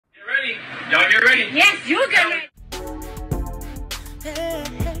ready. Y'all get ready. Yes, you get ready.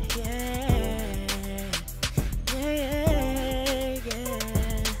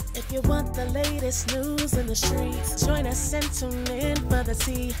 If you want the latest news in the streets, join us and tune in for the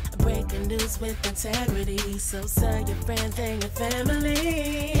tea. Breaking news with integrity. So tell your friends and your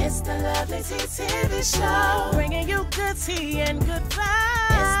family. It's the Lovelyti TV show, bringing you good tea and good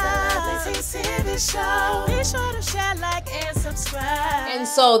vibes. It's the Lovelyti TV show. Be sure to share, like, and subscribe. And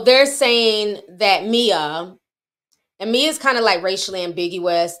so they're saying that Mia, and Mia's kind of like racially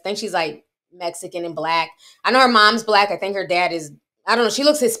ambiguous. I think she's like Mexican and black. I know her mom's black. I think her dad is, I don't know, she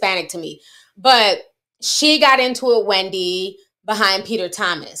looks Hispanic to me. But she got into it, Wendy, behind Peter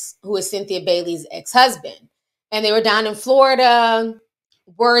Thomas, who is Cynthia Bailey's ex-husband. And they were down in Florida.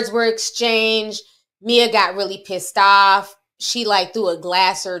 Words were exchanged. Mia got really pissed off. She like threw a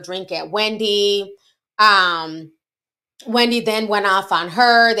glass or a drink at Wendy. Wendy then went off on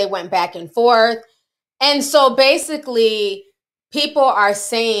her. They went back and forth. And so basically, people are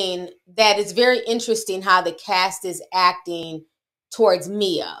saying that it's very interesting how the cast is acting towards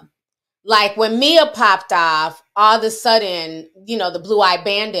Mia. Like when Mia popped off, all of a sudden, you know, the Blue-Eyed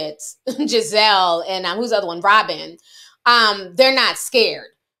Bandits, Giselle, and who's the other one, Robin, they're not scared.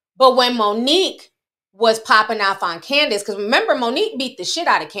 But when Monique was popping off on Candace, because remember, Monique beat the shit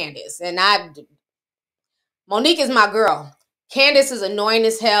out of Candace. And Monique is my girl. Candace is annoying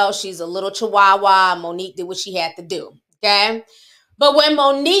as hell. She's a little chihuahua. Monique did what she had to do, okay? But when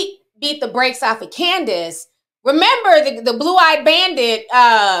Monique beat the brakes off of Candace, remember the Blue-Eyed Bandit,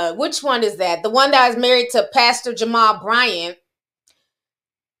 which one is that? The one that was married to Pastor Jamal Bryant.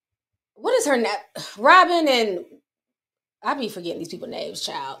 What is her name? Robin and, I be forgetting these people's names,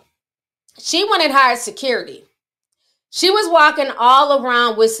 child. She went and hired security. She was walking all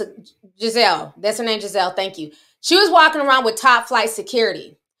around with Giselle. That's her name, Giselle. Thank you. She was walking around with top flight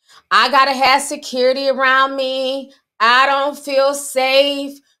security. I got to have security around me. I don't feel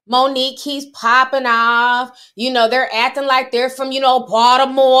safe. Monique keeps popping off. You know, they're acting like they're from, you know,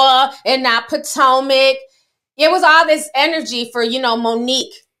 Baltimore and not Potomac. It was all this energy for, you know,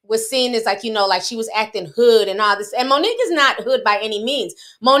 Monique was seen as like, you know, like she was acting hood and all this. And Monique is not hood by any means.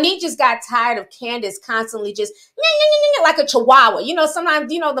 Monique just got tired of Candace constantly just like a chihuahua. You know,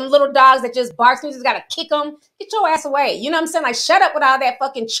 sometimes, you know, them little dogs that just barks, you just got to kick them. Get your ass away. You know what I'm saying? Like, shut up with all that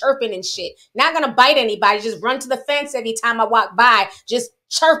fucking chirping and shit. Not going to bite anybody. Just run to the fence every time I walk by. Just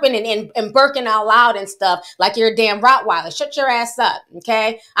chirping and barking out loud and stuff like you're a damn Rottweiler. Shut your ass up,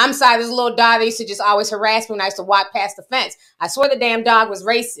 okay? I'm sorry, this little dog that used to just always harass me when I used to walk past the fence. I swear the damn dog was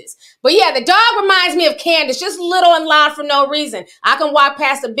racist. But yeah, the dog reminds me of Candace, just little and loud for no reason. I can walk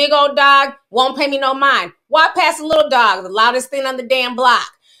past a big old dog, won't pay me no mind. Walk past a little dog, the loudest thing on the damn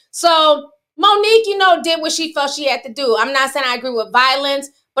block. So Monique, you know, did what she felt she had to do. I'm not saying I agree with violence,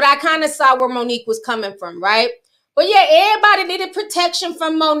 but I kind of saw where Monique was coming from, right? But yeah, everybody needed protection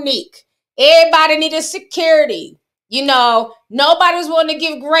from Monique. Everybody needed security. You know, nobody was willing to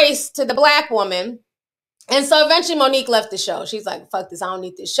give grace to the black woman. And so eventually Monique left the show. She's like, fuck this, I don't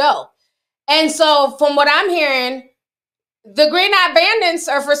need this show. And so from what I'm hearing, the Green-Eyed Bandits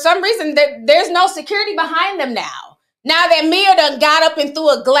are, for some reason, there's no security behind them now. Now that Mia done got up and threw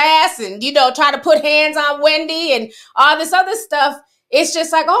a glass and, you know, tried to put hands on Wendy and all this other stuff, it's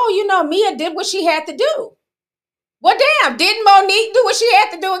just like, oh, you know, Mia did what she had to do. Well, damn, didn't Monique do what she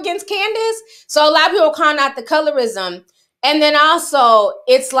had to do against Candace? So a lot of people calling out the colorism. And then also,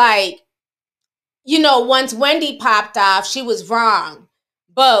 it's like, you know, once Wendy popped off, she was wrong.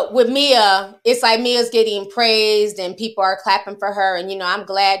 But with Mia, it's like Mia's getting praised and people are clapping for her. And, you know, I'm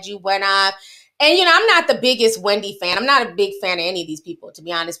glad you went off. And, you know, I'm not the biggest Wendy fan. I'm not a big fan of any of these people, to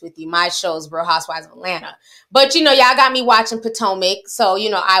be honest with you. My show is Real Housewives of Atlanta. But, you know, y'all got me watching Potomac. So, you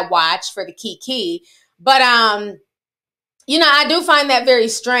know, I watch for the key. But, you know, I do find that very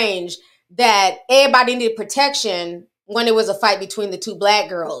strange that everybody needed protection when it was a fight between the two black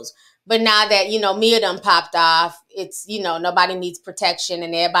girls. But now that, you know, Mia done popped off, it's, you know, nobody needs protection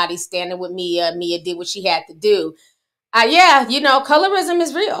and everybody's standing with Mia. Mia did what she had to do. Yeah, you know, colorism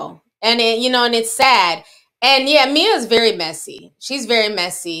is real. And, you know, and it's sad. And yeah, Mia's very messy. She's very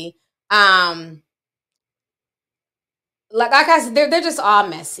messy. Like I said, they're just all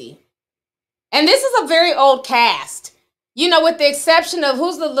messy. And this is a very old cast. You know, with the exception of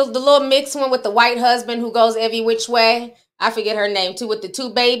who's the little mixed one with the white husband who goes every which way. I forget her name too, with the two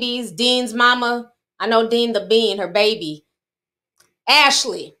babies. Dean's mama. I know Dean the Bean, her baby.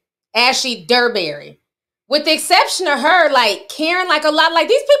 Ashley Durberry. With the exception of her, like Karen, like a lot, like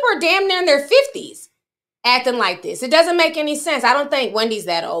these people are damn near in their 50s acting like this. It doesn't make any sense. I don't think Wendy's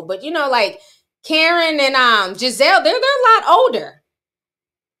that old, but you know, like Karen and Giselle, they're a lot older.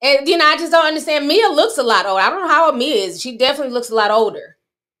 And, you know, I just don't understand. Mia looks a lot older. I don't know how old Mia is. She definitely looks a lot older.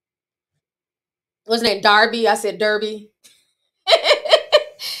 What's his name? Darby. I said Derby.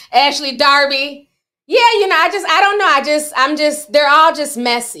 Ashley Darby. Yeah, you know, I don't know. They're all just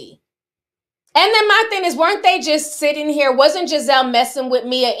messy. And then my thing is, weren't they just sitting here? Wasn't Giselle messing with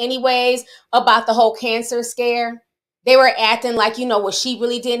Mia anyways about the whole cancer scare? They were acting like, you know, well, she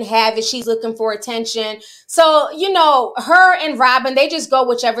really didn't have it. She's looking for attention. So, you know, her and Robin, they just go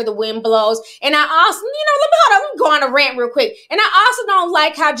whichever the wind blows. And I also, you know, let me go on a rant real quick. And I also don't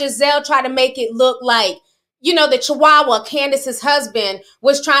like how Giselle tried to make it look like, you know, the Chihuahua, Candace's husband,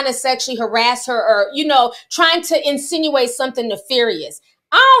 was trying to sexually harass her or, you know, trying to insinuate something nefarious.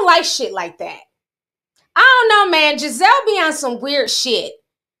 I don't like shit like that. I don't know, man. Giselle be on some weird shit.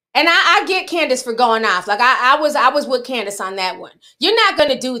 And I get Candace for going off. Like, I was with Candace on that one. You're not going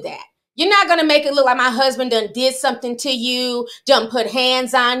to do that. You're not going to make it look like my husband done did something to you, done put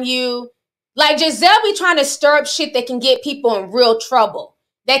hands on you. Like, Giselle be trying to stir up shit that can get people in real trouble.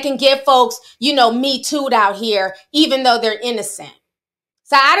 That can get folks, you know, Me Too'd out here, even though they're innocent.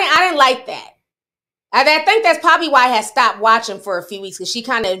 So I didn't like that. I think that's probably why I had stopped watching for a few weeks, because she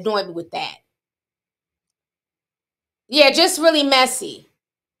kind of annoyed me with that. Yeah, just really messy.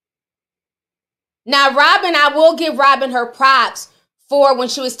 Now, Robin, I will give Robin her props for when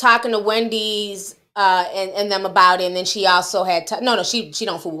she was talking to Wendy's and them about it. And then she also had, she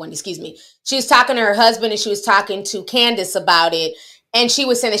don't fool with Wendy, excuse me. She was talking to her husband and she was talking to Candace about it. And she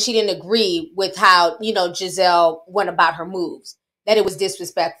was saying that she didn't agree with how, you know, Giselle went about her moves, that it was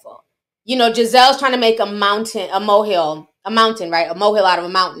disrespectful. You know, Giselle's trying to make a mountain out of a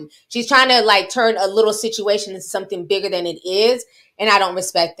mountain. She's trying to like turn a little situation into something bigger than it is. And I don't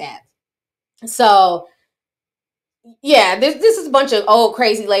respect that. So, yeah, this is a bunch of old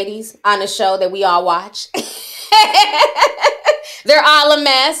crazy ladies on a show that we all watch. They're all a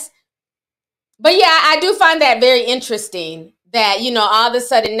mess. But yeah, I do find that very interesting that, you know, all of a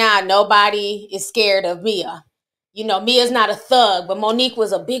sudden now nobody is scared of Mia. You know, Mia's not a thug, but Monique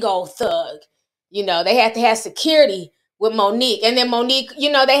was a big old thug. You know, they had to have security with Monique. And then Monique, you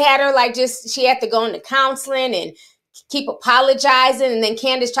know, they had her like she had to go into counseling and keep apologizing, and then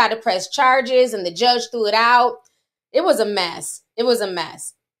Candace tried to press charges and the judge threw it out. It was a mess. It was a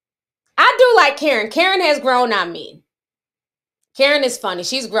mess. I do like Karen. Karen has grown on me. Karen is funny.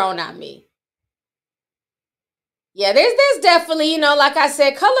 She's grown on me. Yeah, there's definitely, you know, like I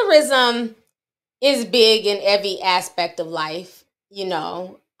said, colorism is big in every aspect of life, you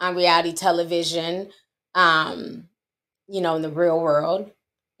know, on reality television, you know, in the real world.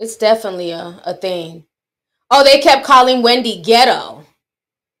 It's definitely a thing. Oh, they kept calling Wendy ghetto.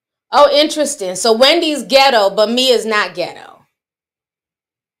 Oh, interesting. So Wendy's ghetto, but Mia's not ghetto.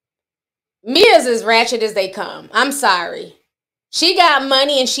 Mia's as ratchet as they come. I'm sorry. She got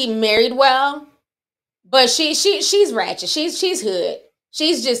money and she married well, but she's ratchet. She's hood.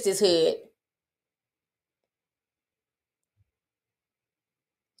 She's just as hood.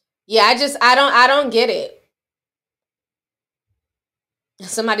 Yeah, I don't get it.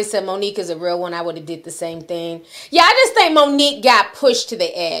 Somebody said Monique is a real one. I would have did the same thing. Yeah, I just think Monique got pushed to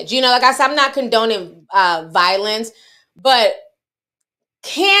the edge. You know, like I said, I'm not condoning violence, but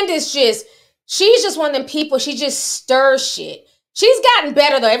Candace she's just one of them people. She just stirs shit. She's gotten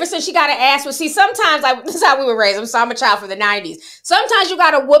better though. Ever since she got an ass. But see, sometimes, like, this is how we were raised. I'm a child from the 90s. Sometimes you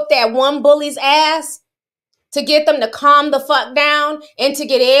got to whoop that one bully's ass to get them to calm the fuck down and to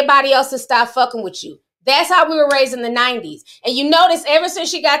get everybody else to stop fucking with you. That's how we were raised in the 90s. And you notice ever since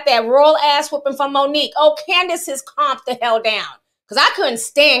she got that royal ass whooping from Monique, oh, Candace has calmed the hell down. Because I couldn't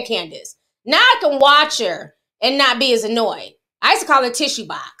stand Candace. Now I can watch her and not be as annoyed. I used to call her tissue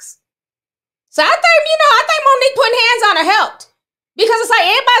box. So I think Monique putting hands on her helped. Because it's like,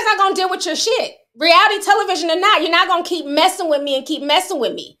 everybody's not going to deal with your shit. Reality television or not, you're not going to keep messing with me and keep messing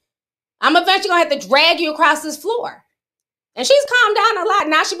with me. I'm eventually going to have to drag you across this floor. And she's calmed down a lot.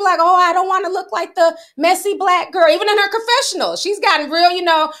 Now she be like, oh, I don't want to look like the messy black girl. Even in her confessional, she's gotten real,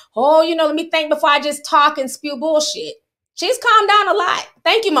 let me think before I just talk and spew bullshit. She's calmed down a lot.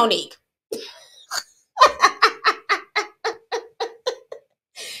 Thank you, Monique.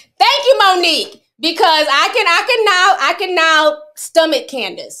 Thank you, Monique. Because I can now stomach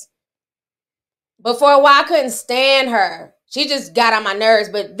Candace. But for a while, I couldn't stand her. She just got on my nerves.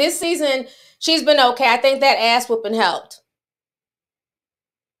 But this season, she's been okay. I think that ass whooping helped.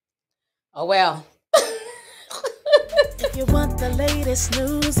 Oh, well. If you want the latest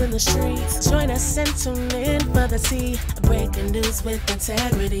news in the streets, join us and tune in for the tea. Breaking news with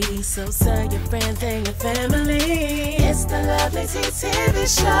integrity. So tell your friends and your family. It's the Lovelyti TV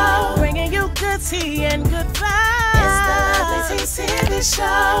show, bringing you good tea and good vibes. It's the Lovely's TV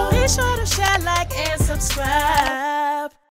show. Be sure to share, like, and subscribe.